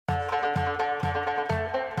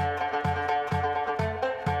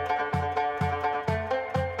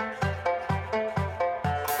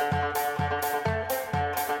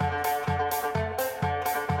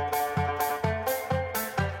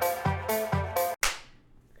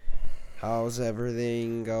How's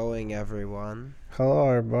everything going, everyone? Hello,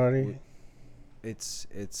 everybody. It's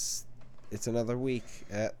another week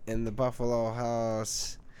in the Buffalo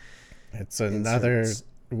House. It's another Inserts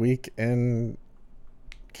week in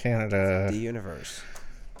Canada. the universe.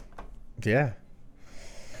 Yeah.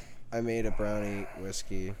 I made a brownie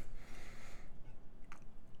whiskey.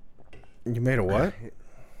 You made a what?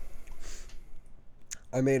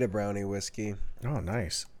 I made a brownie whiskey. Oh,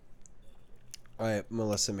 nice.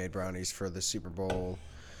 Melissa made brownies for the Super Bowl.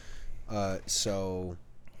 So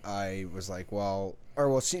I was like, well,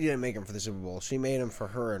 she didn't make them for the Super Bowl. She made them for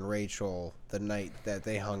her and Rachel the night that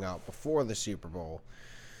they hung out before the Super Bowl.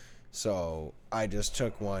 So I just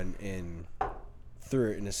took one and threw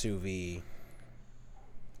it in a sous vide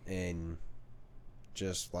and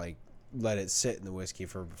just like let it sit in the whiskey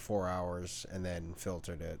for 4 hours and then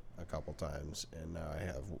filtered it a couple times. And now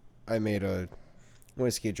I made a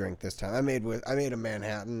whiskey drink this time. I made a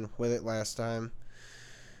Manhattan with it last time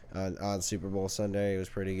on Super Bowl Sunday. It was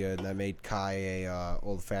pretty good. And I made Kai a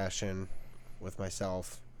old fashioned with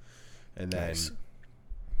myself, and then Nice.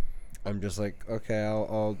 I'm just like, okay,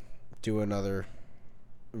 I'll do another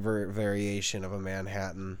variation of a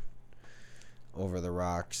Manhattan over the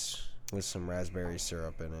rocks with some raspberry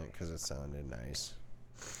syrup in it because it sounded nice.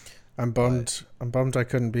 I'm bummed. I'm bummed I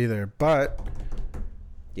couldn't be there, but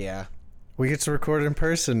Yeah, we get to record in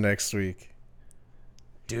person next week.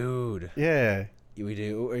 dude, Yeah. we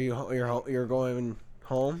do. You're going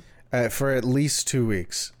home? For at least 2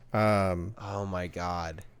 weeks. Oh my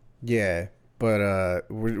god. Yeah. But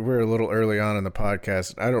we're a little early on in the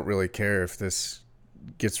podcast. I don't really care if this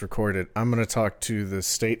gets recorded. I'm going to talk to the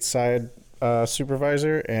stateside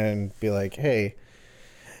supervisor and be like, hey,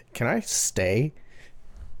 can I stay?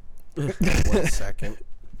 1 second.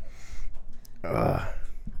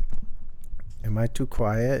 Am I too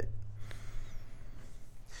quiet?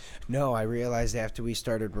 No, I realized after we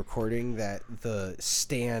started recording that the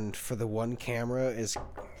stand for the one camera is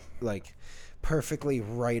like perfectly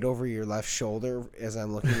right over your left shoulder as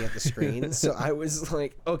I'm looking at the screen. So I was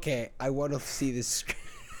like, okay, I want to see this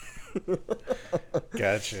screen.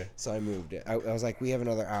 Gotcha. So I moved it. I was like, we have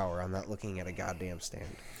another hour. I'm not looking at a goddamn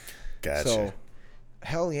stand. Gotcha. So,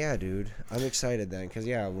 hell yeah, dude. I'm excited then because,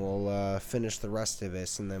 yeah, we'll finish the rest of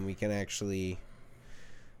this and then we can actually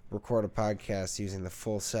record a podcast using the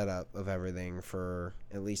full setup of everything for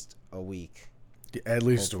at least a week. At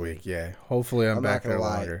least hopefully. a week, yeah. Hopefully I'm back not gonna there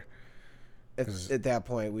lie. longer. At that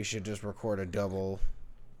point, we should just record a double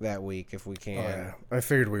that week if we can. Oh, yeah. I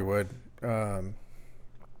figured we would. But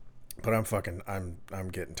I'm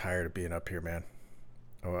getting tired of being up here, man.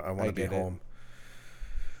 I want to be home.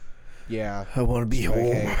 Yeah. I want to be home.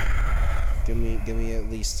 Okay. Give me at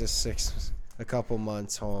least a couple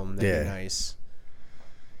months home. That'd be nice.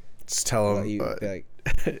 Just tell him, like,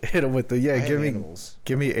 hit him with the animals.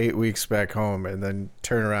 give me 8 weeks back home, and then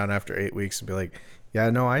turn around after 8 weeks and be like, yeah,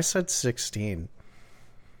 no, I said 16,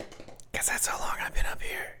 because that's how long I've been up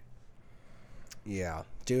here. Yeah,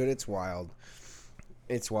 dude, it's wild.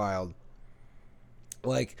 It's wild.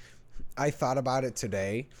 Like, I thought about it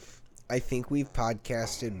today. I think we've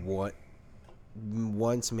podcasted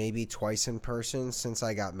once, maybe twice in person since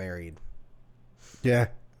I got married. Yeah,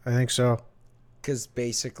 I think so. Because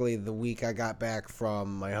basically the week I got back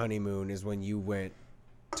from my honeymoon is when you went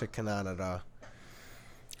to Canada.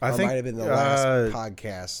 I think might have been the last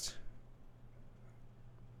podcast.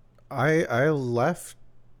 I left.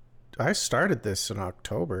 I started this in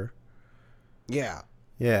October. Yeah.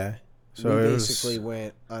 Yeah. So we basically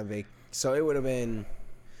went on vacation. So it would have been.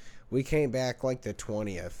 We came back like the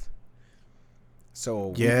 20th. So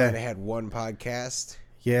we kind of had one podcast.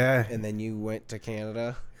 Yeah. And then you went to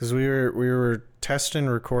Canada. Because we were testing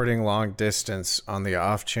recording long distance on the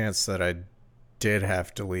off chance that I did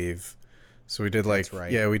have to leave. So we did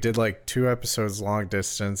we did like 2 episodes long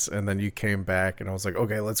distance, and then you came back and I was like,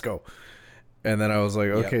 okay, let's go. And then I was like,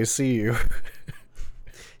 okay, see you.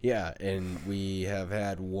 Yeah, and we have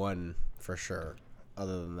had one for sure.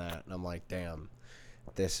 Other than that, and I'm like, damn,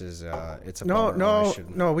 this is it's a bummer.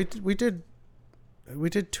 No. We did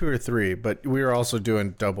 2 or 3, but we were also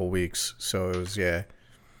doing double weeks, so it was That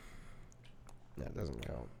doesn't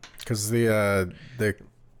count. Because the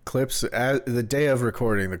clips the day of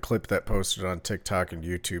recording, the clip that posted on TikTok and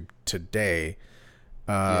YouTube today,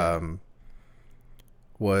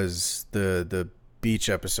 was the beach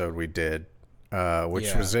episode we did,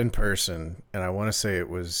 which was in person, and I want to say it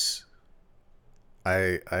was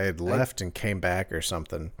I had left and came back or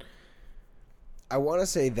something. I want to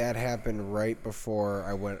say that happened right before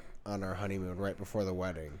I went on our honeymoon, right before the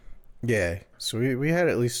wedding. Yeah, so we had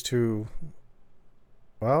at least 2.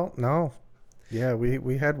 Well, no, Yeah,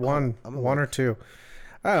 we had one or two.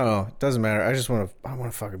 I don't know. It doesn't matter. I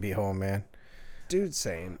want to fucking be home, man. Dude,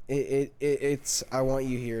 same. It's. I want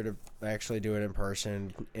you here to actually do it in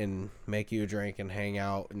person and make you a drink and hang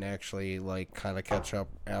out and actually like kind of catch up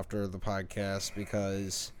after the podcast,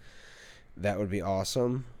 because that would be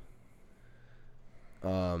awesome.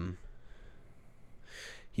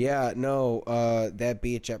 Yeah, no, that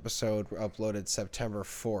beach episode uploaded September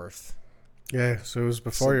 4th. Yeah, so it was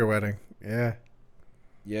before your wedding. Yeah.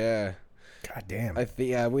 Yeah. God damn.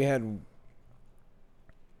 Yeah, we had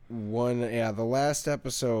the last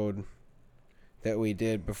episode that we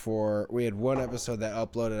did before, we had one episode that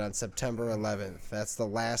uploaded on September 11th. That's the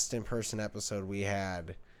last in-person episode we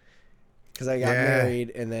had. Because I got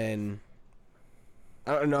married, and then...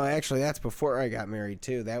 I don't know, actually, that's before I got married,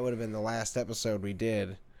 too. That would have been the last episode we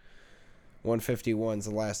did. 151's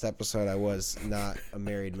the last episode I was not a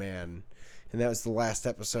married man. And that was the last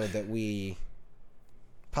episode that we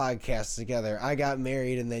podcast together. I got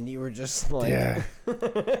married, and then you were just like, yeah.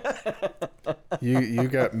 you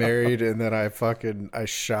got married, and then I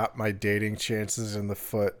shot my dating chances in the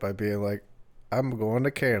foot by being like, I'm going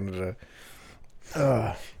to Canada.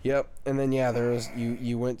 Yep. And then there was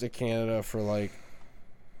you went to Canada for like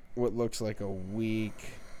what looks like a week,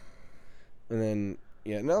 and then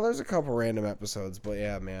there's a couple random episodes, but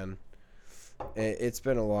yeah, man. It's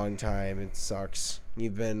been a long time. It sucks.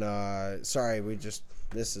 You've been sorry.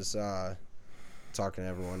 This is talking to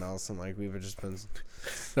everyone else, and like we've just been.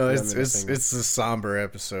 No, it's a somber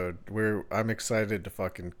episode where I'm excited to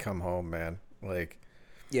fucking come home, man. Like,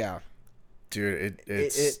 yeah, dude,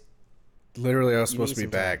 it's literally I was supposed to be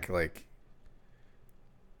back. Time. Like,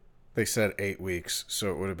 they said 8 weeks,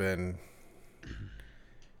 so it would have been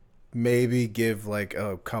maybe give like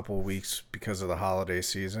a couple weeks because of the holiday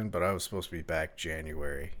season, but I was supposed to be back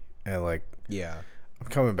January, and like, I'm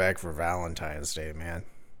coming back for Valentine's Day, man.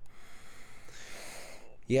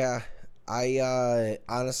 Yeah, I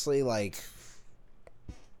honestly, like,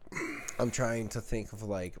 I'm trying to think of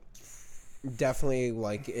like, definitely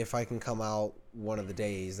like if I can come out one of the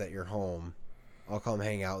days that you're home, I'll come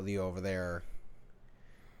hang out with you over there.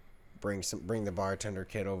 Bring the bartender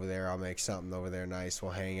kid over there. I'll make something over there nice.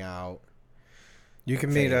 We'll hang out. You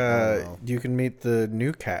can meet the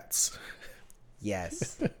new cats.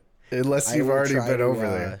 Yes. Unless you've already been over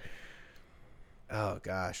there. Oh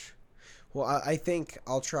gosh. Well, I think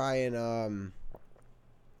I'll try and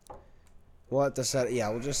we'll have to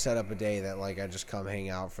we'll just set up a day that like I just come hang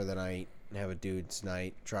out for the night and have a dude's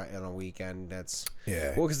night. Try on a weekend. Well,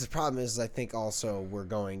 because the problem is I think also we're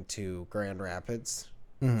going to Grand Rapids.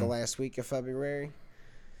 Mm-hmm. The last week of February,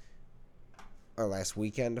 or last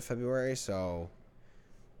weekend of February, so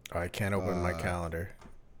I can't open my calendar.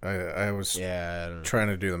 I was trying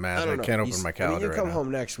to do the math. I can't open my calendar. You come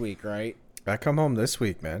home next week, right? I come home this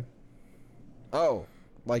week, man. Oh,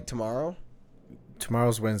 like tomorrow?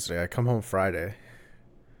 Tomorrow's Wednesday. I come home Friday.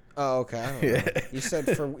 Oh, okay. I don't know.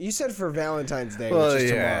 You said for Valentine's Day, which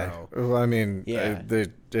is tomorrow. Well, I mean,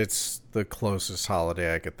 it's the closest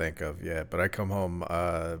holiday I could think of. Yeah, but I come home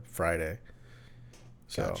Friday.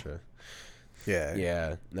 So, gotcha. Yeah.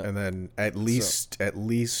 Yeah. No. And then at least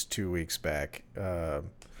 2 weeks back. It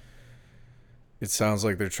sounds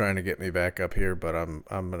like they're trying to get me back up here, but I'm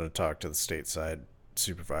gonna talk to the stateside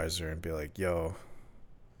supervisor and be like, "Yo,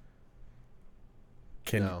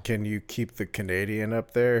 Can you keep the Canadian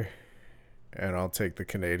up there, and I'll take the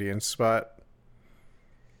Canadian spot?"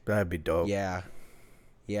 That'd be dope. Yeah,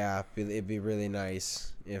 it'd be really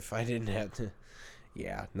nice if I didn't have to.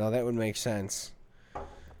 Yeah, no, that would make sense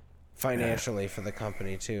financially for the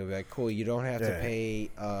company too. Like, cool, you don't have to pay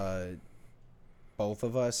both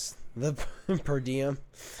of us the per diem.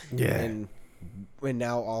 Yeah, and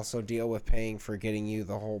now also deal with paying for getting you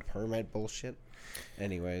the whole permit bullshit.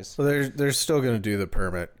 Anyways, well, they're still gonna do the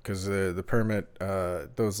permit because the permit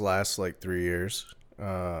those last like 3 years.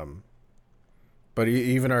 But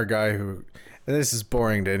even our guy who, and this is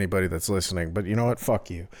boring to anybody that's listening, but you know what? Fuck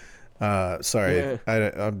you. Sorry,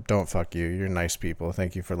 I don't fuck you. You're nice people.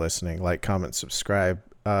 Thank you for listening. Like, comment, subscribe.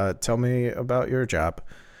 Tell me about your job.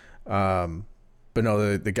 But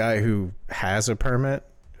no, the guy who has a permit,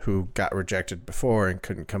 who got rejected before and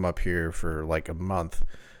couldn't come up here for like a month.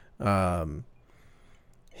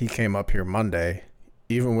 He came up here Monday,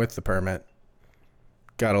 even with the permit,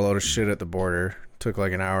 got a load of shit at the border. Took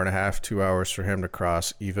like an hour and a half, 2 hours for him to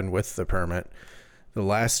cross, even with the permit. The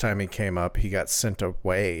last time he came up, he got sent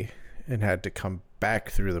away and had to come back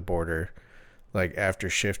through the border, like after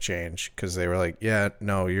shift change, because they were like, "Yeah,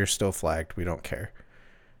 no, you're still flagged. We don't care."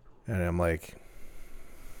 And I'm like,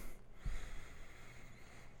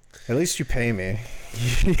 At least you pay me.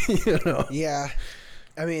 You know? Yeah.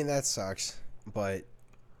 I mean, that sucks. But,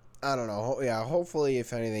 I don't know. Yeah, hopefully,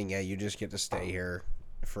 if anything, yeah, you just get to stay here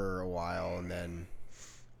for a while. And then,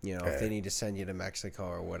 you know, if they need to send you to Mexico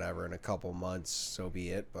or whatever in a couple months, so be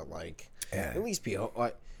it. But, like, at least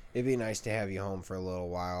it'd be nice to have you home for a little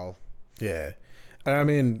while. Yeah. I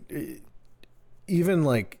mean, even,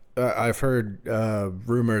 like, I've heard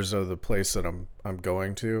rumors of the place that I'm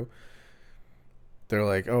going to. They're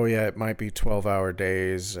like, oh yeah, it might be 12-hour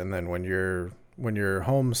days, and then when you're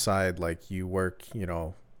home side, like you work, you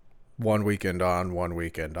know, 1 weekend on, 1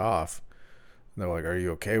 weekend off. And they're like, are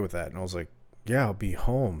you okay with that? And I was like, yeah, I'll be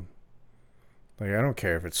home. Like, I don't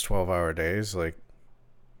care if it's 12-hour days. Like,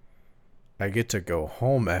 I get to go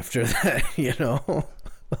home after that, you know?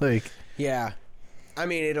 Like, yeah. I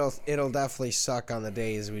mean, it'll definitely suck on the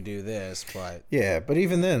days we do this, but yeah, but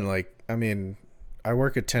even then, like, I mean, I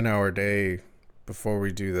work a 10-hour day before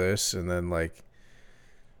we do this, and then, like,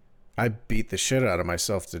 I beat the shit out of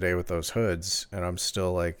myself today with those hoods, and I'm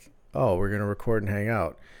still like, oh, we're gonna record and hang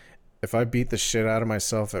out. If I beat the shit out of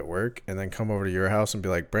myself at work and then come over to your house and be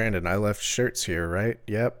like, Brandon, I left shirts here, right?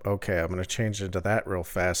 Yep, okay, I'm gonna change into that real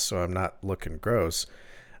fast so I'm not looking gross.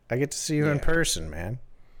 I get to see you in person, man.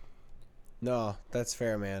 No, that's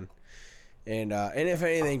fair, man. And if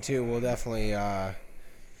anything, too, we'll definitely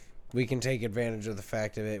we can take advantage of the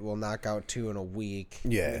fact of it. We'll knock out 2 in a week.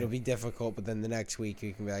 Yeah, it'll be difficult, but then the next week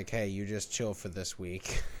you can be like, hey, you just chill for this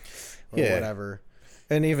week, or whatever.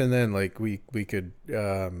 And even then, like we could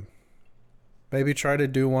maybe try to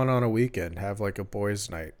do one on a weekend. Have like a boys'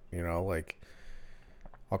 night. You know, like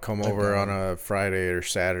I'll come over on a Friday or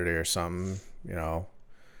Saturday or something. You know.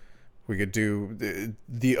 We could do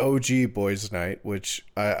the OG boys' night, which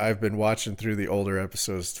I've been watching through the older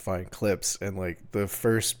episodes to find clips, and like the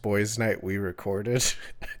first boys' night we recorded,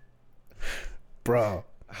 bro.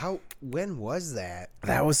 When was that?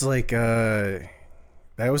 That was like it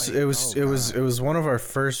was one of our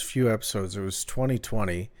first few episodes. It was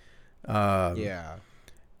 2020. Yeah.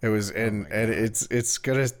 It was and it's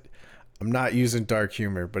gonna. I'm not using dark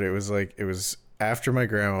humor, but it was after my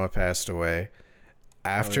grandma passed away.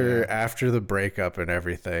 After the breakup and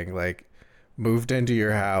everything, like moved into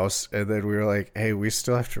your house, and then we were like, hey, we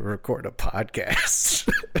still have to record a podcast.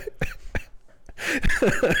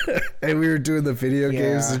 And we were doing the video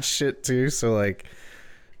games and shit too, so like,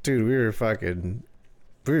 dude, we were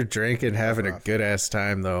drinking, having a good ass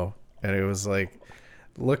time though. And it was like,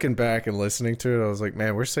 looking back and listening to it, I was like,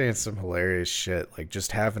 man, we're saying some hilarious shit, like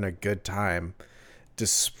just having a good time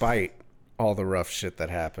despite all the rough shit that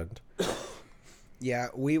happened. Yeah,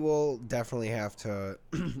 we will definitely have to.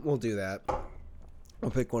 We'll do that.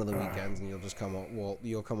 We'll pick one of the weekends, and you'll just come.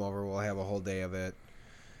 You'll come over. We'll have a whole day of it.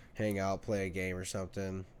 Hang out, play a game or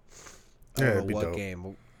something. I don't know what dope.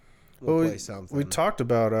 Game. We'll play something. We talked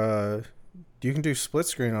about. You can do split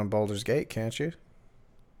screen on Baldur's Gate, can't you?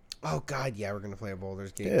 Oh God, yeah, we're gonna play a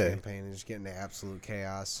Baldur's Gate campaign and just get into absolute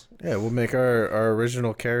chaos. Yeah, we'll make our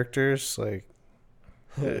original characters. Like,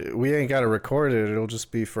 we ain't got to record it. It'll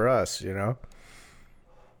just be for us, you know.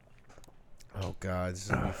 Oh God, this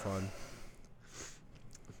is gonna be fun.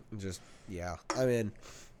 Just I mean,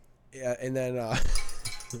 and then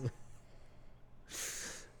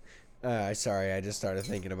sorry, I just started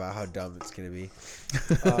thinking about how dumb it's gonna be.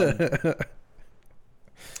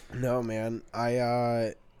 No, man,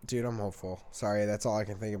 dude, I'm hopeful. Sorry, that's all I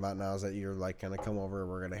can think about now is that you're like gonna come over and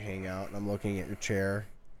we're gonna hang out, and I'm looking at your chair.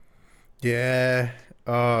 Yeah.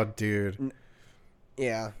 Oh, dude.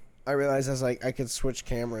 Yeah. I realized I was like, I could switch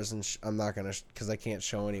cameras, and I'm not gonna because I can't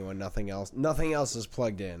show anyone. Nothing else is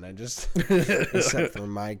plugged in. I just except for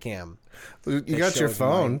my cam. You got your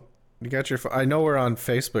phone. You got your phone. I know we're on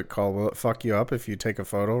Facebook call. Will it fuck you up if you take a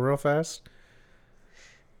photo real fast?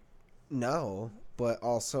 No, but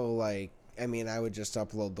also like, I mean, I would just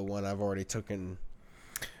upload the one I've already taken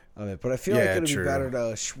of it. But I feel like it'd be better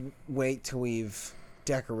to wait till we've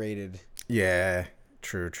decorated. Yeah.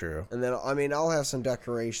 True. And then, I mean, I'll have some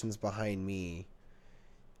decorations behind me.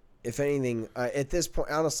 If anything, at this point,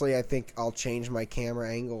 honestly, I think I'll change my camera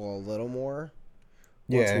angle a little more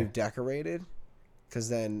once we've decorated. Because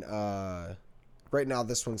then, right now,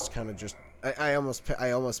 this one's kind of just... I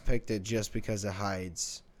almost picked it just because it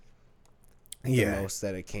hides the most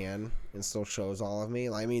that it can and still shows all of me.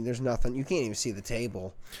 I mean, there's nothing... You can't even see the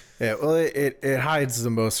table. Yeah, well, it hides the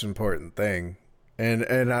most important thing.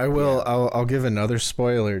 And I will I'll give another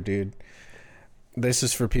spoiler, dude. This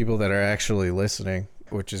is for people that are actually listening,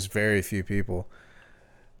 which is very few people.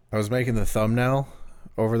 I was making the thumbnail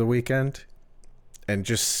over the weekend, and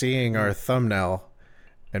just seeing our thumbnail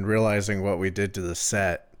and realizing what we did to the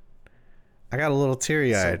set I got a little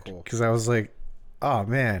teary-eyed because I was like, oh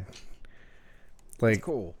man. Like, it's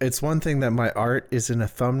cool. It's one thing that my art is in a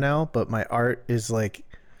thumbnail, but my art is like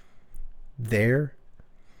there.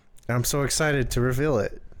 And I'm so excited to reveal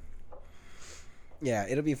it. Yeah,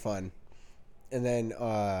 it'll be fun. And then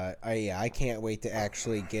I can't wait to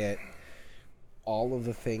actually get all of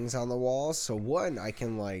the things on the walls. So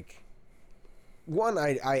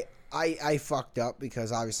I fucked up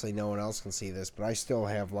because obviously no one else can see this, but I still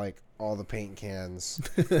have like all the paint cans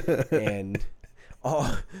and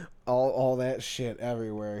all that shit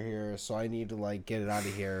everywhere here. So I need to like get it out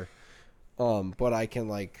of here. But I can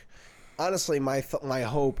like honestly my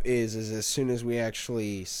hope is as soon as we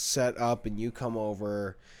actually set up and you come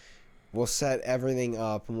over, we'll set everything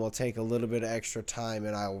up and we'll take a little bit of extra time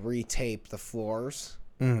and I'll retape the floors.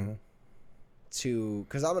 Mm-hmm.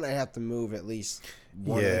 Because I'm going to have to move at least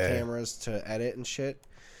one of the cameras to edit and shit.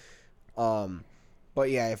 But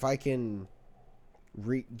yeah, if I can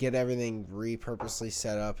get everything repurposely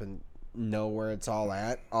set up and know where it's all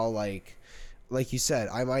at, I'll like you said,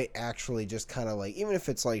 I might actually just kind of like, even if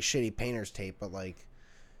it's like shitty painter's tape, but like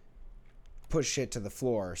push shit to the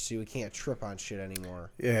floor so you can't trip on shit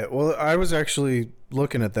anymore. Yeah, well, I was actually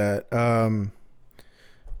looking at that.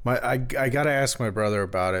 I got to ask my brother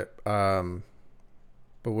about it.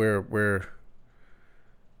 But we're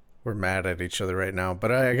mad at each other right now.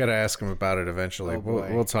 But I gotta ask him about it eventually.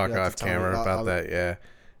 We'll talk off camera about that. Yeah.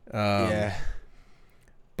 Yeah.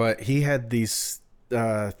 But he had these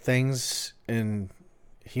things, and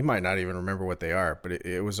he might not even remember what they are. But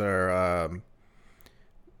it was our I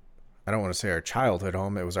don't want to say our childhood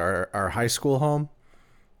home. It was our high school home.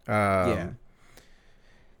 Yeah.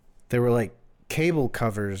 They were like cable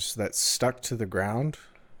covers that stuck to the ground.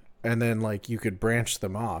 And then, like, you could branch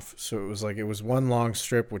them off. So it was one long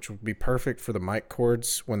strip, which would be perfect for the mic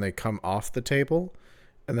cords when they come off the table.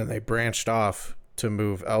 And then they branched off to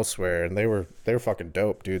move elsewhere. And they were fucking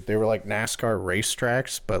dope, dude. They were like NASCAR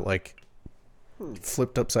racetracks, but, like,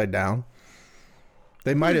 flipped upside down.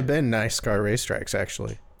 They might have been NASCAR racetracks,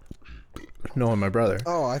 actually. Knowing my brother.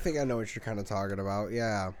 Oh, I think I know what you're kind of talking about.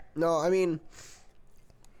 Yeah. No, I mean,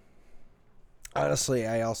 honestly,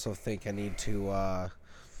 I also think I need to,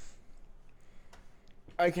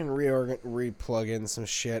 I can re-plug in some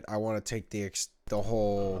shit. I want to take the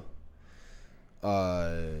whole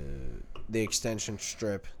the extension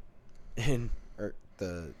strip in or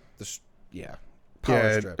the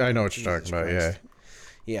power strip. I know what you're talking about.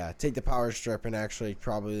 Yeah, take the power strip and actually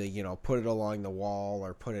probably put it along the wall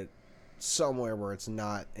or put it somewhere where it's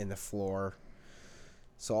not in the floor,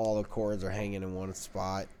 so all the cords are hanging in one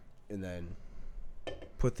spot, and then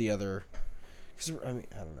put the other. Cause, I mean,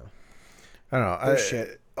 I don't know. I don't know.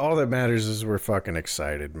 Shit. All that matters is we're fucking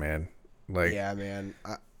excited, man. Like, yeah, man.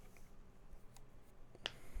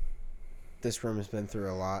 This room has been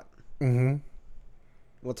through a lot. Mm-hmm.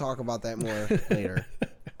 We'll talk about that more later.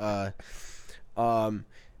 I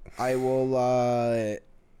will.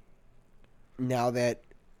 Now that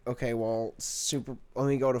let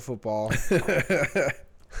me go to football.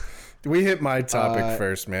 We hit my topic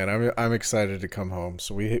first, man. I'm excited to come home,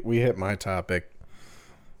 so we hit my topic.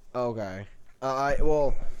 Okay.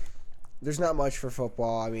 Well, there's not much for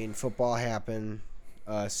football. I mean, football happened.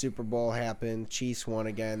 Super Bowl happened. Chiefs won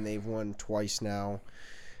again. They've won twice now.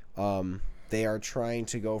 They are trying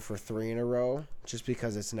to go for 3 in a row just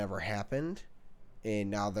because it's never happened.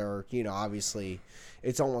 And now they're, obviously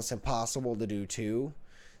it's almost impossible to do 2.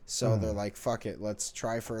 So they're like, fuck it. Let's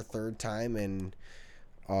try for a 3rd time. And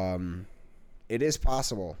it is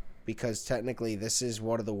possible. Because technically, this is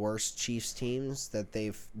one of the worst Chiefs teams that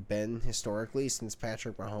they've been historically since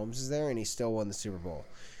Patrick Mahomes is there, and he still won the Super Bowl.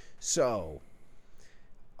 So,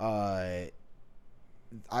 I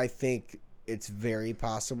think it's very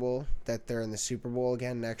possible that they're in the Super Bowl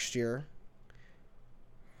again next year.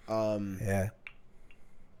 Yeah.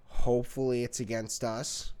 Hopefully, it's against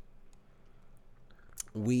us.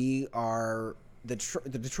 We are the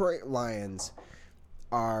Detroit Lions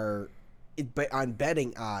are. On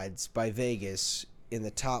betting odds by Vegas in the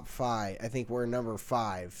top 5, I think we're number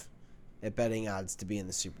 5 at betting odds to be in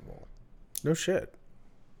the Super Bowl. No shit.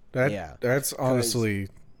 That's honestly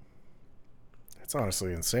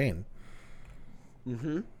insane.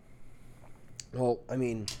 Mm-hmm. Well, I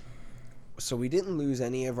mean, so we didn't lose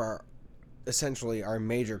any of our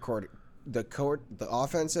major the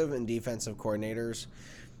offensive and defensive coordinators.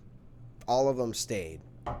 All of them stayed.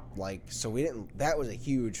 So we didn't. That was a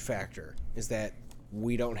huge factor. Is that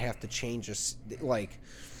we don't have to change because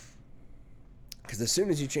as soon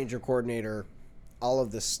as you change your coordinator, all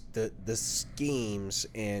of the schemes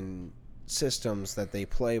and systems that they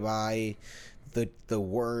play by, the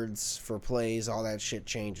words for plays, all that shit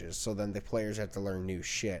changes. So then the players have to learn new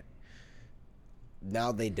shit.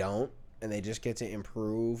 Now they don't, and they just get to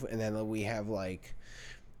improve. And then we have like,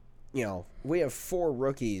 we have 4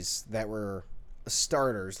 rookies that were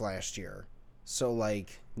starters last year. So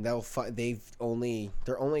like they're only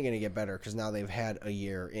going to get better because now they've had a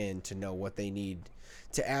year in to know what they need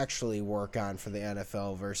to actually work on for the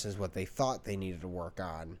NFL versus what they thought they needed to work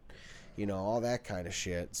on. All that kind of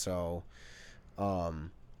shit. So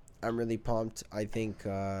I'm really pumped. I think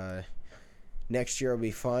next year will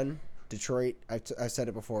be fun. Detroit, I've said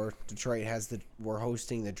it before, Detroit we're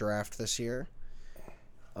hosting the draft this year.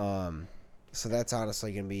 So that's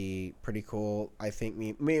honestly going to be pretty cool. I think me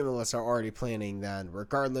and Melissa are already planning then,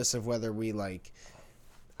 regardless of whether we I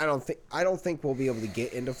don't think we'll be able to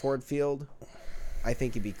get into Ford Field. I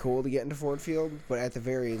think it'd be cool to get into Ford Field, but at the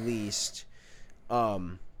very least,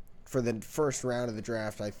 for the first round of the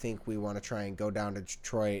draft, I think we want to try and go down to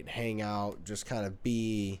Detroit, hang out, just kind of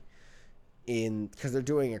be because they're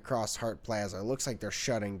doing it across Hart Plaza. It looks like they're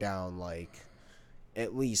shutting down like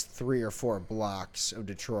at least 3 or 4 blocks of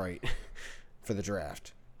Detroit for the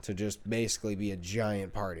draft to just basically be a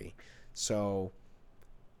giant party. So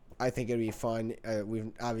I think it'd be fun.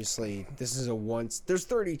 There's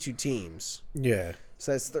 32 teams. Yeah.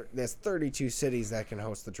 So that's 32 cities that can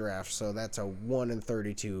host the draft. So that's a 1 in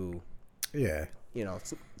 32. Yeah.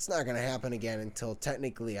 It's not going to happen again until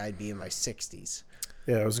technically I'd be in my 60s.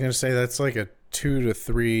 Yeah, I was going to say that's like a 2 to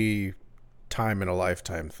 3 time in a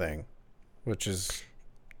lifetime thing, which is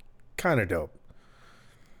kind of dope.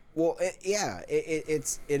 Well,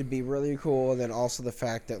 it'd be really cool. And then also the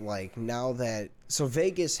fact that so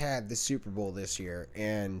Vegas had the Super Bowl this year,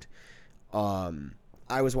 and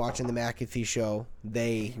I was watching the McAfee show.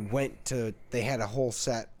 They had a whole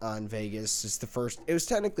set on Vegas. It was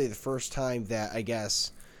technically the first time that I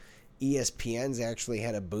guess ESPN's actually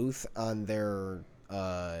had a booth on their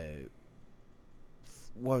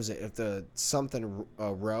what was it? The something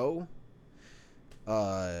row.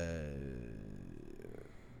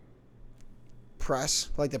 Press,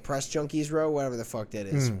 like the Press Junkies row, whatever the fuck that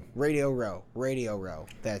is. Radio row.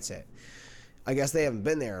 That's it. I guess they haven't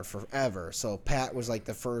been there forever. So Pat was like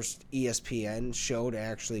the first ESPN show to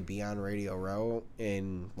actually be on Radio Row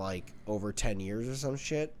in like over 10 years or some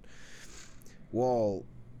shit. Well,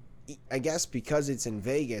 I guess because it's in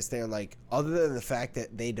Vegas, they're like, other than the fact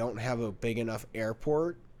that they don't have a big enough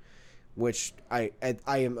airport, which I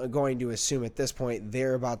am going to assume at this point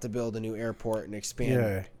they're about to build a new airport and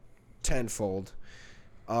expand tenfold,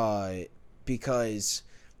 because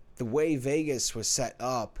the way Vegas was set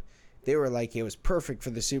up, they were like, it was perfect for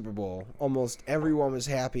the Super Bowl. Almost everyone was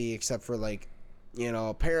happy except for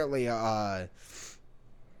apparently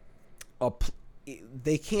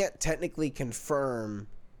they can't technically confirm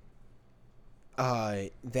that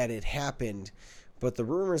it happened, but the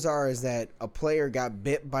rumors is that a player got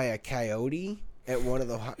bit by a coyote at one of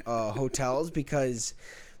the hotels, because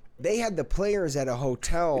they had the players at a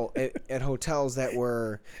hotel at hotels that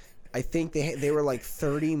were, I think they were like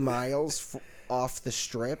 30 miles off the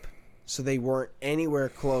strip, so they weren't anywhere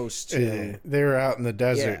close to. Yeah, they were out in the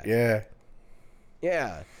desert.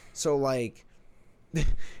 Yeah. So like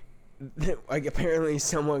apparently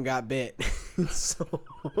someone got bit. So,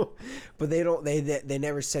 but they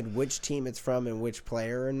never said which team it's from and which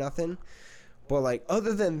player or nothing. But like,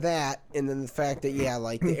 other than that, and then the fact that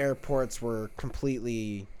the airports were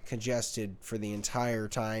completely congested for the entire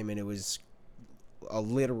time, and it was a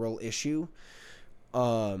literal issue.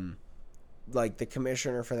 Like the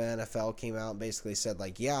commissioner for the NFL came out and basically said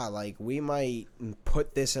we might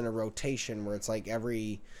put this in a rotation where it's like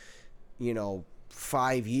every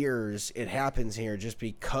 5 years it happens here, just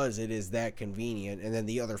because it is that convenient, and then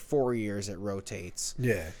the other 4 years it rotates.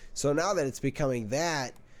 Yeah. So now that it's becoming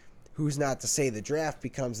that, who's not to say the draft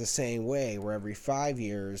becomes the same way, where every 5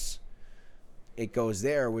 years it goes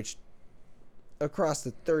there, which across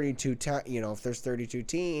the 32 if there's 32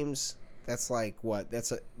 teams, that's like what?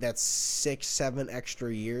 That's 6-7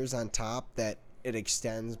 extra years on top that it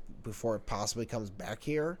extends before it possibly comes back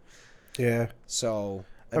here. Yeah. So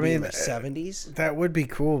I mean, in the 70s. That would be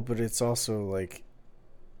cool, but it's also like,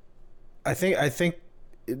 I think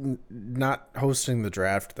not hosting the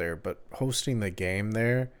draft there, but hosting the game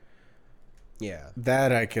there. Yeah.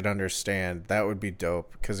 That I could understand. That would be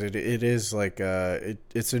dope, because it is like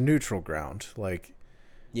it's a neutral ground. Like,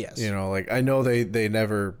 yes. Like, I know they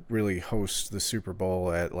never really host the Super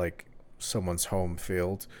Bowl at like someone's home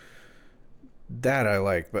field. That I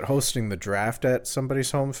like, but hosting the draft at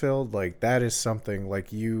somebody's home field, like, that is something, like,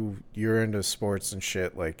 you're into sports and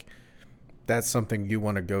shit, like, that's something you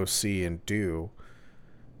want to go see and do.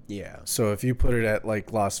 Yeah. So if you put it at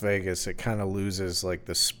like Las Vegas, it kind of loses like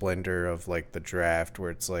the splendor of like the draft,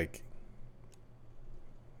 where it's like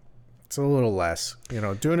it's a little less. You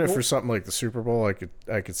know, doing it for something like the Super Bowl,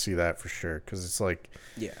 I could see that for sure, because it's like,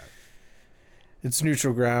 yeah, it's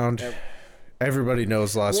neutral ground. Everybody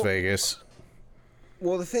knows Las Vegas.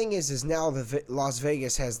 Well, the thing is now Las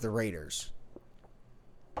Vegas has the Raiders.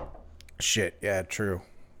 Shit, yeah, true.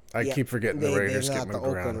 I keep forgetting the Raiders they're get not moved the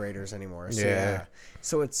around. Oakland Raiders anymore. So, yeah.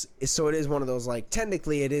 So it is one of those, like,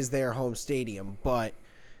 technically it is their home stadium, but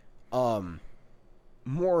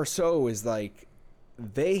more so is like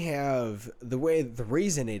they have the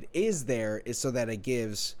reason it is there is so that it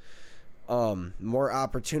gives more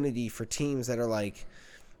opportunity for teams that are like,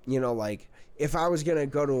 you know, like if I was gonna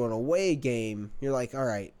go to an away game, you're like, all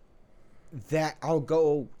right, that I'll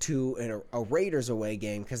go to a Raiders away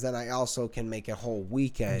game because then I also can make a whole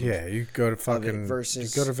weekend. Yeah, you go to fucking you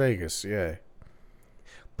go to Vegas, yeah.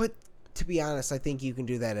 But to be honest, I think you can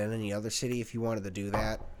do that in any other city if you wanted to do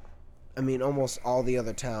that. I mean, almost all the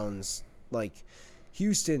other towns, like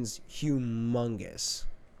Houston's humongous.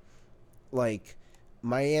 Like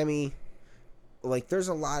Miami, like there's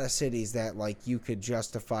a lot of cities that like you could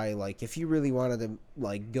justify, like if you really wanted to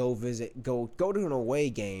like go to an away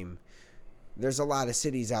game. There's a lot of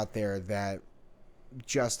cities out there that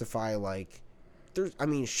justify, like,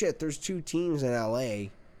 there's 2 teams in LA.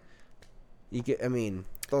 You get, I mean,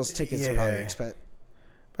 those tickets are probably expensive.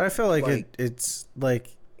 But I feel like it's like,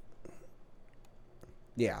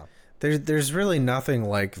 yeah, there's really nothing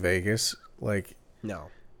like Vegas. Like, no,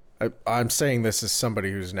 I'm saying this as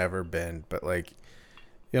somebody who's never been, but like,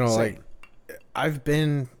 you know, Same. like I've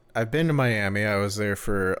been to Miami. I was there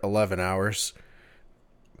for 11 hours.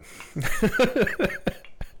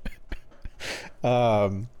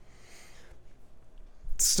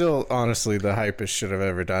 Still honestly the hypest shit I've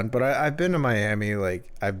ever done, but I've been to Miami. Like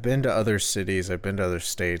I've been to other cities, I've been to other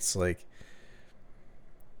states. Like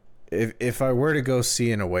if I were to go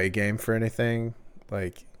see an away game for anything,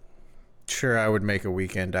 like sure I would make a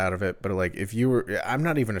weekend out of it, but like if you were, I'm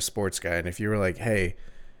not even a sports guy, and if you were like, hey,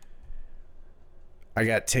 I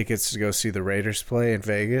got tickets to go see the Raiders play in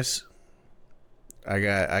Vegas, I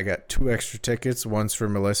got 2 extra tickets. One's for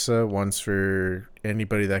Melissa. One's for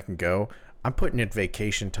anybody that can go. I'm putting in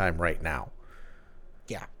vacation time right now.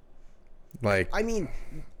 Yeah. Like, I mean,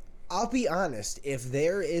 I'll be honest. If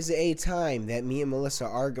there is a time that me and Melissa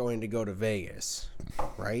are going to go to Vegas,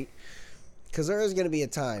 right? Because there is going to be a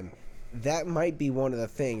time. That might be one of the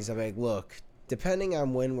things. I'm like, look, depending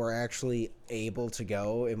on when we're actually able to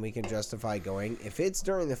go and we can justify going, if it's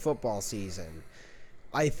during the football season,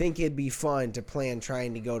 I think it'd be fun to plan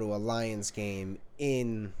trying to go to a Lions game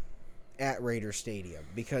at Raider Stadium,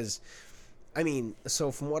 because I mean,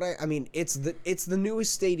 so from what I mean, it's the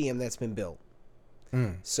newest stadium that's been built.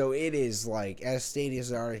 So it is like as state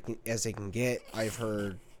as it can get. I've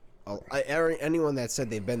heard anyone that said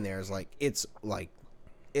they've been there is like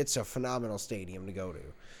it's a phenomenal stadium to go to.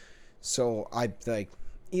 So I like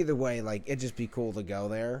either way, like it'd just be cool to go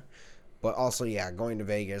there. But also, yeah, going to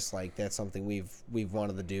Vegas, like that's something we've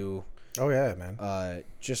wanted to do. oh yeah, man.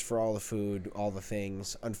 Just for all the food, all the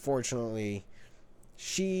things. Unfortunately,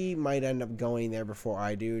 she might end up going there before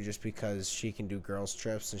I do, just because she can do girls'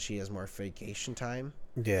 trips and she has more vacation time.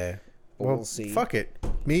 Yeah. But well, we'll see. Fuck it.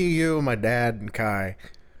 Me, you, my dad, and Kai.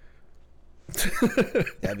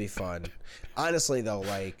 That'd be fun. Honestly, though,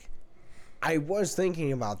 like I was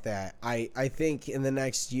thinking about that. I think in the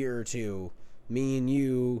next year or two, me and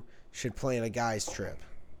you should plan a guy's trip.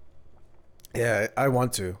 Yeah, I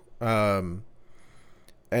want to. And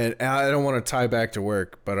I don't want to tie back to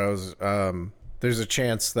work, but I was there's a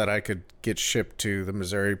chance that I could get shipped to the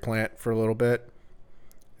Missouri plant for a little bit.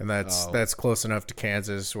 And that's close enough to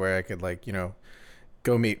Kansas where I could, like, you know,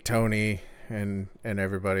 go meet Tony and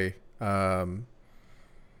everybody. Yeah.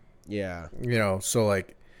 You know, so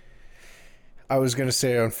like I was going to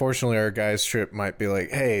say, unfortunately, our guys' trip might be like,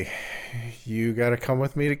 hey, you got to come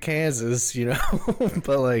with me to Kansas, you know?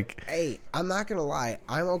 But like, hey, I'm not going to lie.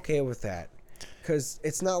 I'm okay with that. Because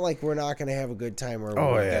it's not like we're not going to have a good time wherever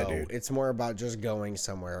we go. Dude. It's more about just going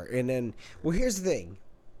somewhere. And then, well, here's the thing.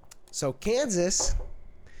 So Kansas,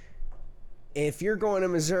 if you're going to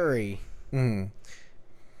Missouri, we're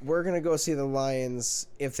going to go see the Lions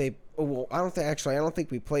if they, well, I don't think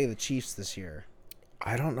we play the Chiefs this year.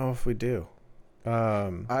 I don't know if we do.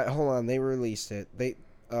 Hold on, they released it. They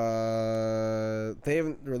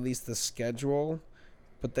haven't released the schedule,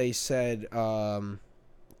 but they said, damn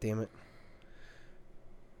it.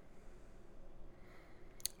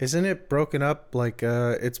 Isn't it broken up like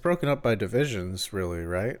it's broken up by divisions, really,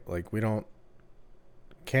 right? Like we don't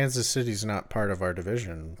Kansas City's not part of our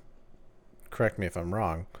division. Correct me if I'm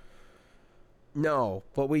wrong. No,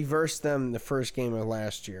 but we versed them the first game of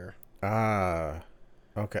last year. Ah,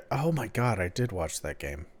 okay. Oh my God, I did watch that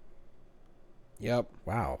game. Yep.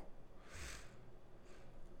 Wow.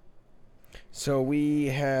 So we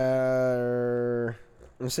have...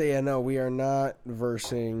 Let's say, yeah, no, we are not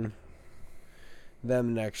versing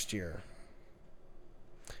them next year.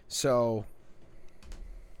 So,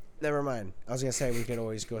 never mind. I was going to say we could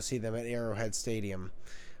always go see them at Arrowhead Stadium.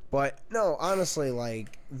 But, no, honestly,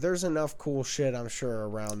 like, there's enough cool shit, I'm sure,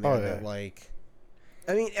 around there that, like...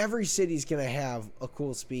 I mean, every city's going to have a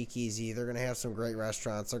cool speakeasy. They're going to have some great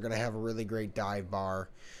restaurants. They're going to have a really great dive bar.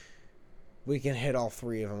 We can hit all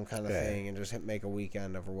three of them kind of thing and just make a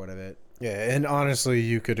weekend of what of it. Yeah, and honestly,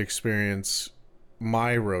 you could experience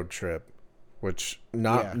my road trip, which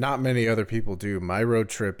not many other people do. My road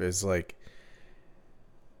trip is like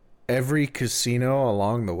every casino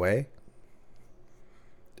along the way.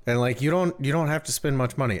 And like you don't have to spend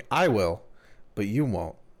much money. I will, but you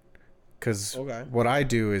won't. Cuz what I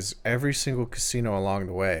do is every single casino along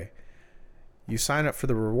the way, you sign up for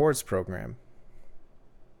the rewards program.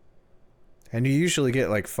 And you usually get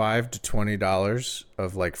like $5 to $20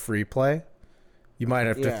 of like free play. You might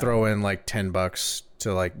have to throw in like $10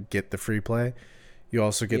 to like get the free play. You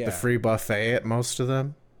also get the free buffet at most of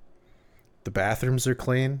them. The bathrooms are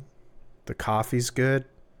clean. The coffee's good.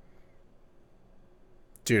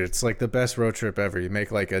 Dude, it's like the best road trip ever. You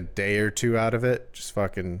make like a day or two out of it. Just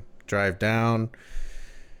fucking drive down.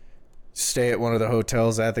 Stay at one of the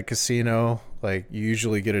hotels at the casino. Like, you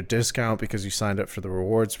usually get a discount because you signed up for the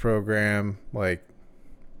rewards program. Like,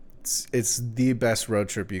 it's the best road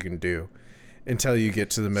trip you can do until you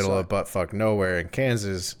get to the middle of buttfuck nowhere in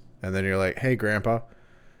Kansas, and then you're like, hey, Grandpa.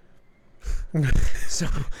 So,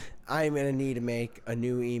 I'm going to need to make a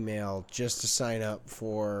new email just to sign up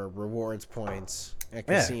for rewards points at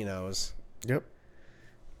casinos. Yep.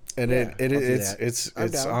 And it's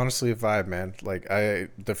honestly a vibe, man. Like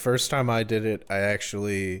the first time I did it, I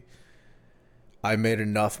made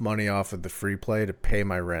enough money off of the free play to pay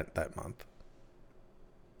my rent that month.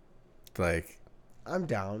 Like, I'm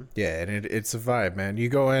down. Yeah, and it's a vibe, man. You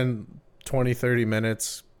go in 20, 30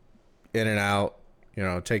 minutes, in and out, you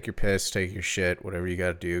know, take your piss, take your shit, whatever you got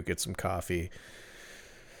to do, get some coffee,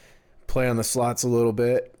 play on the slots a little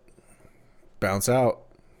bit, bounce out.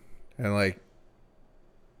 And like,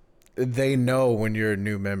 they know when you're a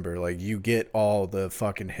new member, like you get all the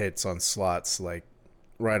fucking hits on slots like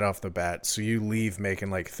right off the bat, so you leave making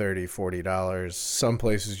like $30-$40. Some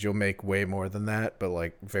places you'll make way more than that, but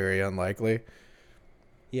like very unlikely.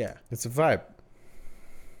 Yeah, it's a vibe.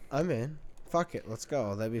 I'm in. Fuck it, let's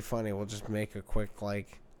go. That'd be funny. We'll just make a quick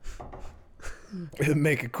like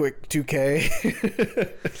make a quick 2K.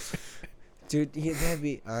 Dude, that'd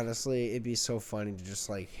be, honestly, it'd be so funny to just,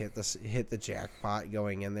 like, hit the jackpot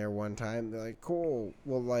going in there one time. They're like, cool,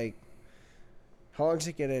 well, like, how long is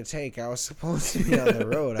it going to take? I was supposed to be on the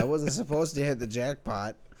road. I wasn't supposed to hit the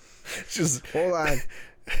jackpot. Just hold on.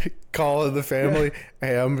 Calling the family,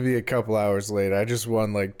 hey, I'm going to be a couple hours late. I just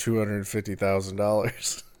won, like,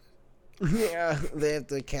 $250,000. Yeah, they have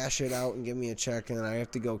to cash it out and give me a check, and then I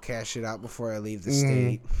have to go cash it out before I leave the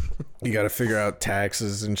state. You got to figure out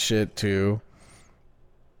taxes and shit, too.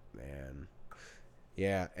 Man.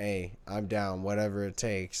 Yeah, hey, I'm down. Whatever it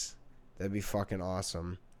takes. That'd be fucking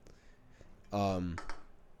awesome. But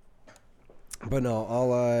no,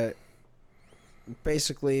 I'll,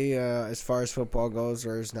 basically, as far as football goes,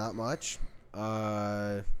 there's not much.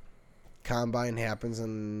 Combine happens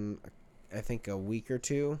in, I think, a week or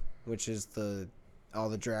two, which is all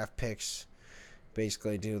the draft picks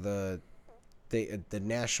basically do the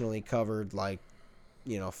nationally covered, like,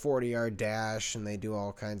 you know, 40-yard dash, and they do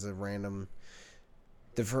all kinds of random,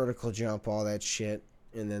 the vertical jump, all that shit,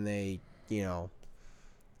 and then they, you know,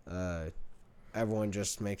 everyone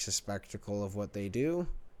just makes a spectacle of what they do,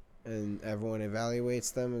 and everyone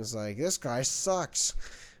evaluates them as like, this guy sucks,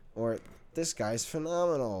 or this guy's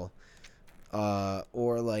phenomenal.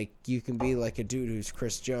 Or like you can be like a dude who's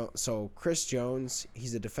Chris Jones. So Chris Jones,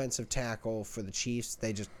 he's a defensive tackle for the Chiefs.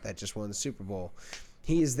 That just won the Super Bowl.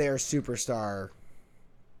 He is their superstar.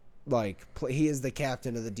 Like, he is the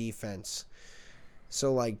captain of the defense.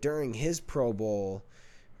 So like during his Pro Bowl,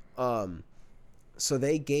 so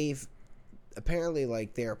they gave, apparently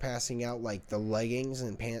like they are passing out like the leggings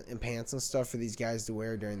and pants and stuff for these guys to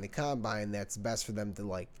wear during the combine. That's best for them to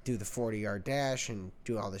like do the 40-yard dash and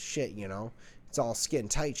do all this shit, you know. It's all skin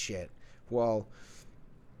tight shit. Well,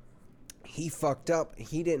 he fucked up.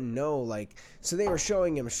 He didn't know, like, so they were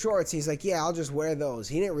showing him shorts. He's like, yeah, I'll just wear those.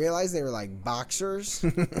 He didn't realize they were like boxers.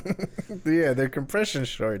 Yeah, they're compression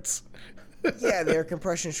shorts. Yeah, they're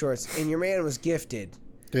compression shorts. And your man was gifted.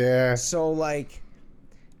 Yeah. So, like,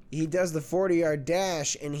 he does the 40-yard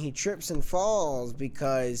dash and he trips and falls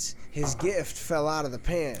because his gift fell out of the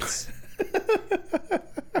pants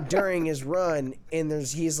during his run. And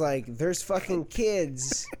he's like, there's fucking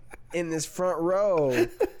kids in this front row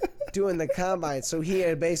doing the combine. So he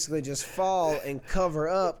had basically just fall and cover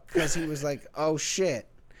up because he was like, oh shit,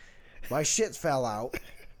 my shit fell out.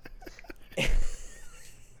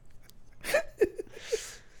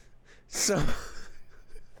 So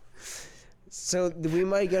we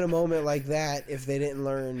might get a moment like that if they didn't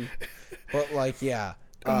learn. But, like, yeah.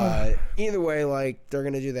 Either way, like, they're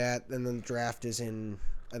going to do that. And then the draft is in,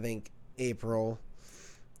 I think, April.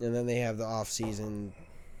 And then they have the off-season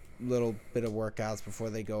little bit of workouts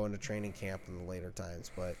before they go into training camp in the later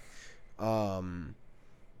times. But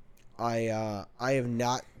I have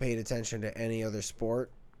not paid attention to any other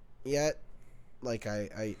sport yet. Like,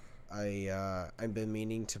 I've been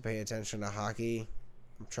meaning to pay attention to hockey.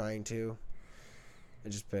 I'm trying to.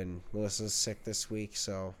 I've just been, Melissa's sick this week,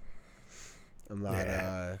 so I'm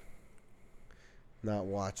not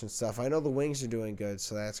watching stuff. I know the Wings are doing good,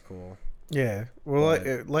 so that's cool. Yeah, well,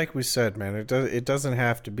 like we said, man, it doesn't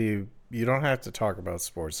have to be. You don't have to talk about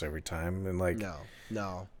sports every time, and like,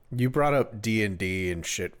 no. You brought up D&D and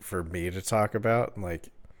shit for me to talk about, and like,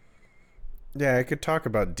 yeah, I could talk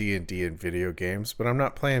about D&D and video games, but I'm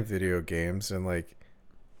not playing video games, and like,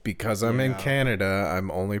 because I'm in Canada, I'm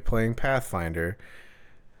only playing Pathfinder.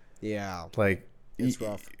 Yeah, like, it's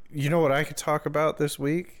rough. You know what I could talk about this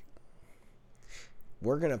week?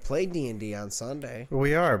 We're going to play D&D on Sunday.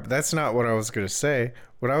 We are, but that's not what I was going to say.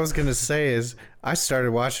 What I was going to say is I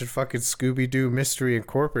started watching fucking Scooby-Doo Mystery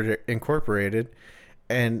Incorporated,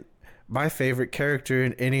 and my favorite character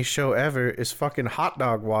in any show ever is fucking Hot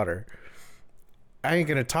Dog Water. I ain't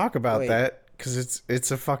going to talk about that because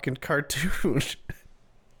it's a fucking cartoon.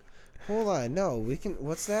 Hold on. No, we can...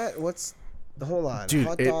 What's that? Hold on. Dude,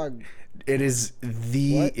 Hot Dog... It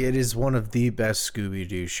is one of the best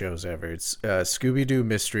Scooby-Doo shows ever. It's Scooby-Doo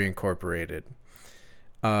Mystery Incorporated.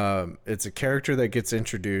 It's a character that gets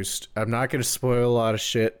introduced. I'm not going to spoil a lot of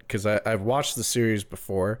shit because I've watched the series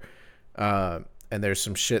before, and there's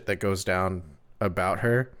some shit that goes down about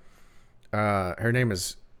her. Her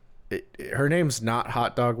name's not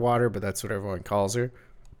Hot Dog Water, but that's what everyone calls her.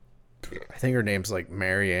 I think her name's like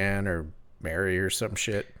Marianne or Mary or some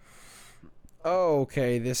shit. Oh,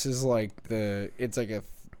 okay. This is like one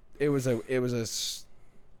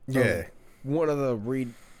of the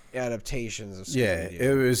re-adaptations of Scooby-Doo. Yeah,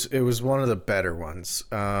 it was one of the better ones.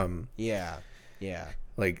 Yeah.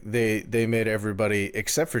 Like they made everybody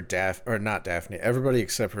except for Daphne, everybody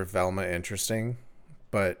except for Velma interesting,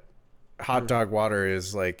 but Hot Dog Water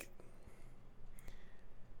is like,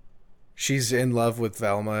 she's in love with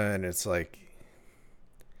Velma, and it's like,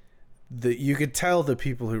 you could tell the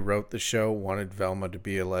people who wrote the show wanted Velma to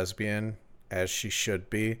be a lesbian, as she should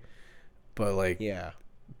be, but like,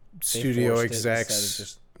 studio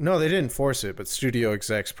execs, no, they didn't force it, but studio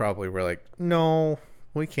execs probably were like, no,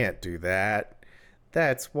 we can't do that.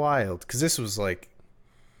 That's wild. Because this was like,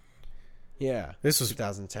 this was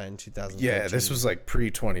 2010, 2013. Yeah, this was like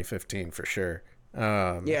pre-2015 for sure.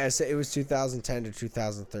 So it was 2010 to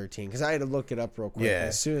 2013 because I had to look it up real quick. Yeah.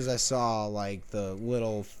 As soon as I saw like the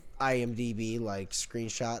little IMDb like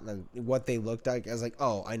screenshot and what they looked like, I was like,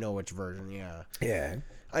 oh, I know which version. Yeah.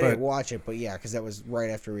 I didn't watch it, but yeah, because that was right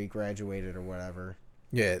after we graduated or whatever.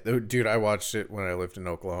 Yeah, dude, I watched it when I lived in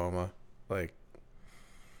Oklahoma. Like,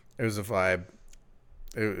 it was a vibe.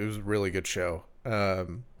 It was a really good show. But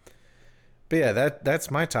yeah,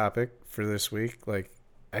 that's my topic for this week. Like,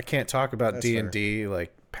 I can't talk about D&D.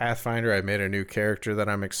 Like, Pathfinder, I made a new character that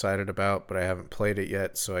I'm excited about, but I haven't played it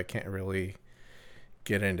yet, so I can't really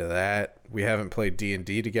get into that. We haven't played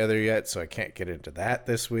D&D together yet, so I can't get into that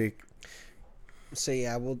this week. So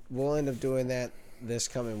yeah, we'll end up doing that this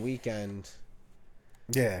coming weekend.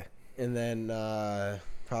 Yeah. And then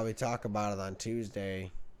probably talk about it on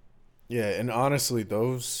Tuesday. Yeah, and honestly,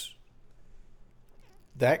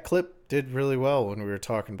 that clip did really well when we were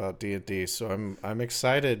talking about D&D, so I'm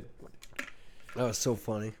excited. Oh, it's so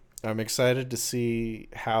funny. I'm excited to see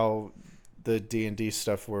how the D&D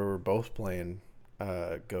stuff where we're both playing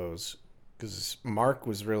goes, because Mark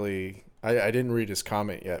was really... I didn't read his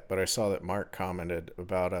comment yet, but I saw that Mark commented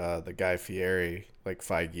about the Guy Fieri, like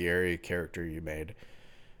Fieri character you made.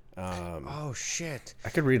 Oh, shit. I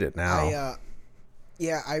could read it now.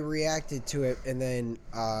 Yeah, I reacted to it, and then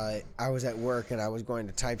I was at work, and I was going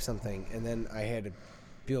to type something, and then I had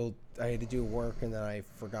to do work, and then I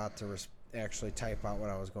forgot to actually type out what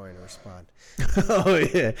I was going to respond. Oh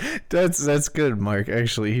yeah, that's good, Mark.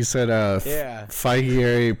 Actually, he said,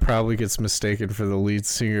 Feige probably gets mistaken for the lead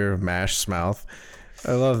singer of Mash Mouth.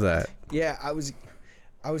 I love that. Yeah, I was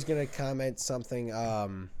gonna comment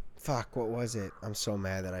something. Fuck, what was it? I'm so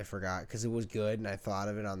mad that I forgot because it was good and I thought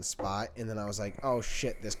of it on the spot, and then I was like, oh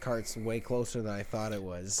shit, this cart's way closer than I thought it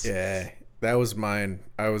was. Yeah, that was mine.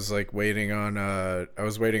 I was like waiting on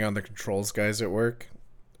the controls guys at work,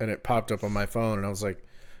 and it popped up on my phone, and I was like,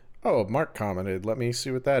 oh, Mark commented, let me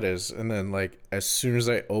see what that is. And then like as soon as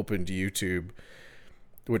I opened YouTube,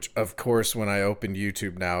 which of course when I opened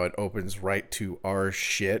YouTube now, it opens right to our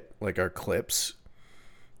shit, like our clips.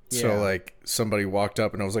 Yeah. So like somebody walked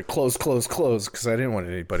up and I was like, close, because I didn't want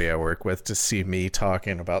anybody I work with to see me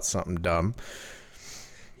talking about something dumb.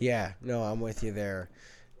 Yeah, no, I'm with you there.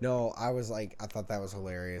 No, I was like, I thought that was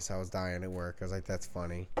hilarious. I was dying at work. I was like, that's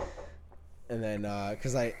funny. And then,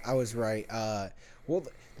 because I was right. Well,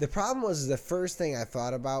 the problem was the first thing I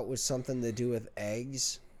thought about was something to do with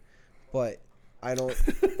eggs, but I don't.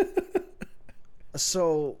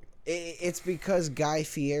 So it's because Guy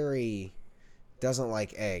Fieri doesn't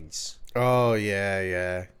like eggs. Oh,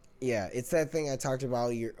 yeah. Yeah, it's that thing I talked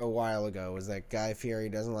about a while ago, was that Guy Fieri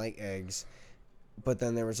doesn't like eggs. But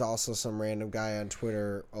then there was also some random guy on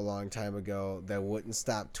Twitter a long time ago that wouldn't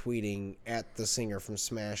stop tweeting at the singer from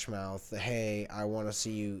Smash Mouth, hey, I want to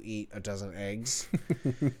see you eat a dozen eggs.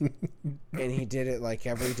 And he did it like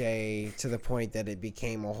every day to the point that it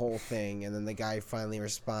became a whole thing. And then the guy finally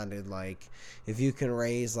responded like, if you can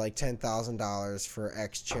raise like $10,000 for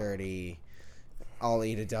X charity, I'll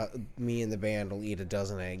eat me and the band will eat a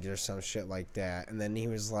dozen eggs or some shit like that. And then he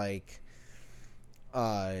was like,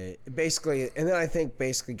 basically, and then I think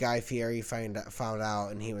basically Guy Fieri found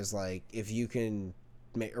out, and he was like, if you can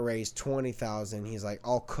raise 20,000, he's like,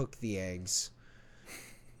 I'll cook the eggs.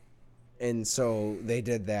 And so they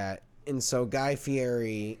did that, and so Guy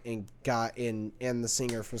Fieri and the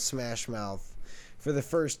singer from Smash Mouth, for the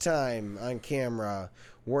first time on camera,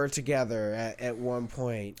 were together at one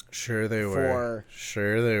point. Sure they were.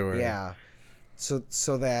 Yeah, so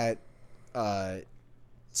that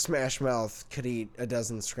Smash Mouth could eat a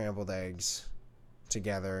dozen scrambled eggs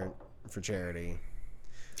together for charity.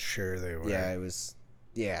 Sure they were. Yeah, it was.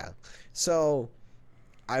 Yeah. So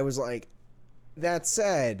I was like, that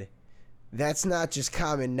said, that's not just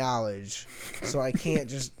common knowledge. So I can't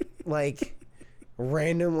just like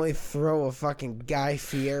randomly throw a fucking Guy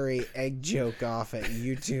Fieri egg joke off at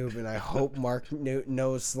YouTube, and I hope Mark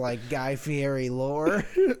knows like Guy Fieri lore.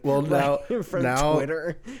 Well, from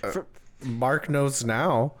Twitter. Mark knows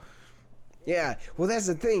now. Yeah, well, that's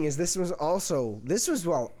the thing, is this was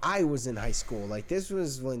while I was in high school. Like, this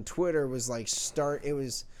was when Twitter was like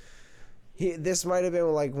this might have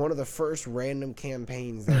been like one of the first random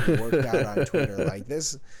campaigns that worked out on Twitter. Like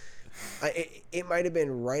this, it might have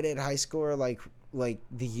been right at high school, or like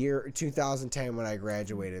the year 2010 when I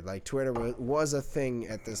graduated. Like, Twitter was a thing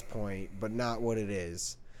at this point, but not what it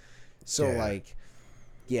is. So like.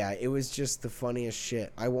 Yeah, it was just the funniest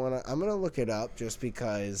shit. I'm gonna look it up just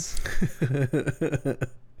because it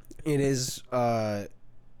is. Hold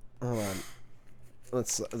on,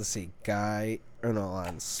 let's see.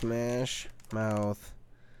 Smash Mouth.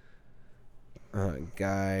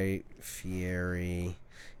 Guy Fieri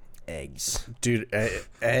eggs. Dude,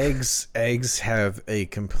 eggs have a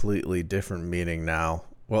completely different meaning now.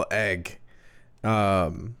 Well, egg.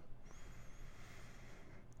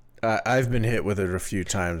 I've been hit with it a few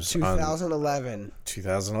times. 2011.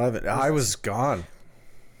 2011. I was gone.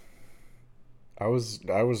 I was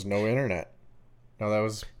no internet. No, that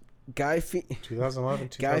was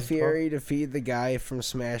 2011. Guy Fieri to feed the guy from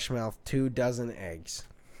Smash Mouth 2 dozen eggs.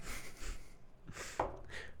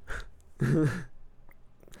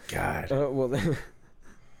 God. Well,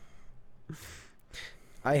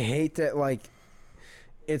 I hate that. Like,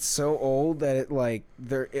 it's so old that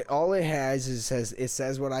all it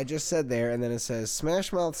says what I just said there, and then it says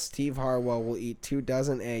Smash Mouth Steve Harwell will eat 2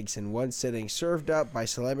 dozen eggs in one sitting, served up by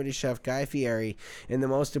celebrity chef Guy Fieri in the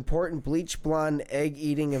most important bleach blonde egg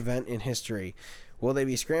eating event in history. Will they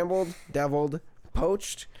be scrambled, deviled,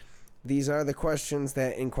 poached? These are the questions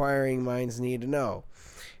that inquiring minds need to know.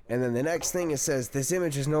 And then the next thing it says, this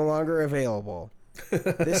image is no longer available.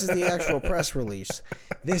 This is the actual press release.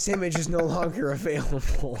 This image is no longer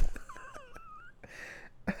available.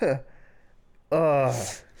 Hold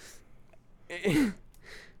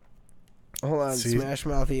on, Smash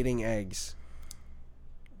Mouth eating eggs.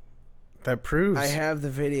 That proves. I have the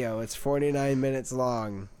video. It's 49 minutes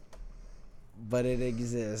long, but it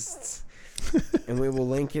exists. And we will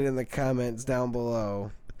link it in the comments down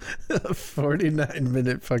below. A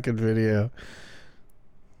 49-minute fucking video.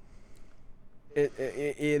 It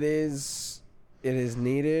is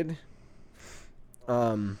needed.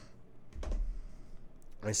 I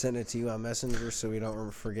sent it to you on Messenger so we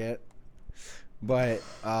don't forget. But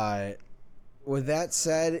with that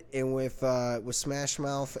said, and with Smash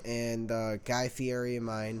Mouth and Guy Fieri in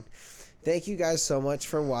mind, thank you guys so much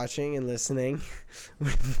for watching and listening.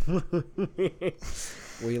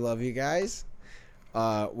 We love you guys.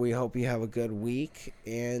 We hope you have a good week,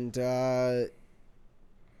 and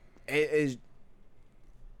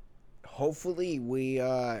hopefully we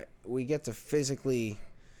get to physically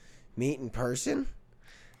meet in person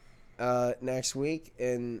next week,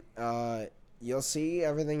 and you'll see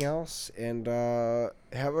everything else. And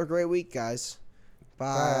have a great week, guys.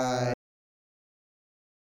 Bye.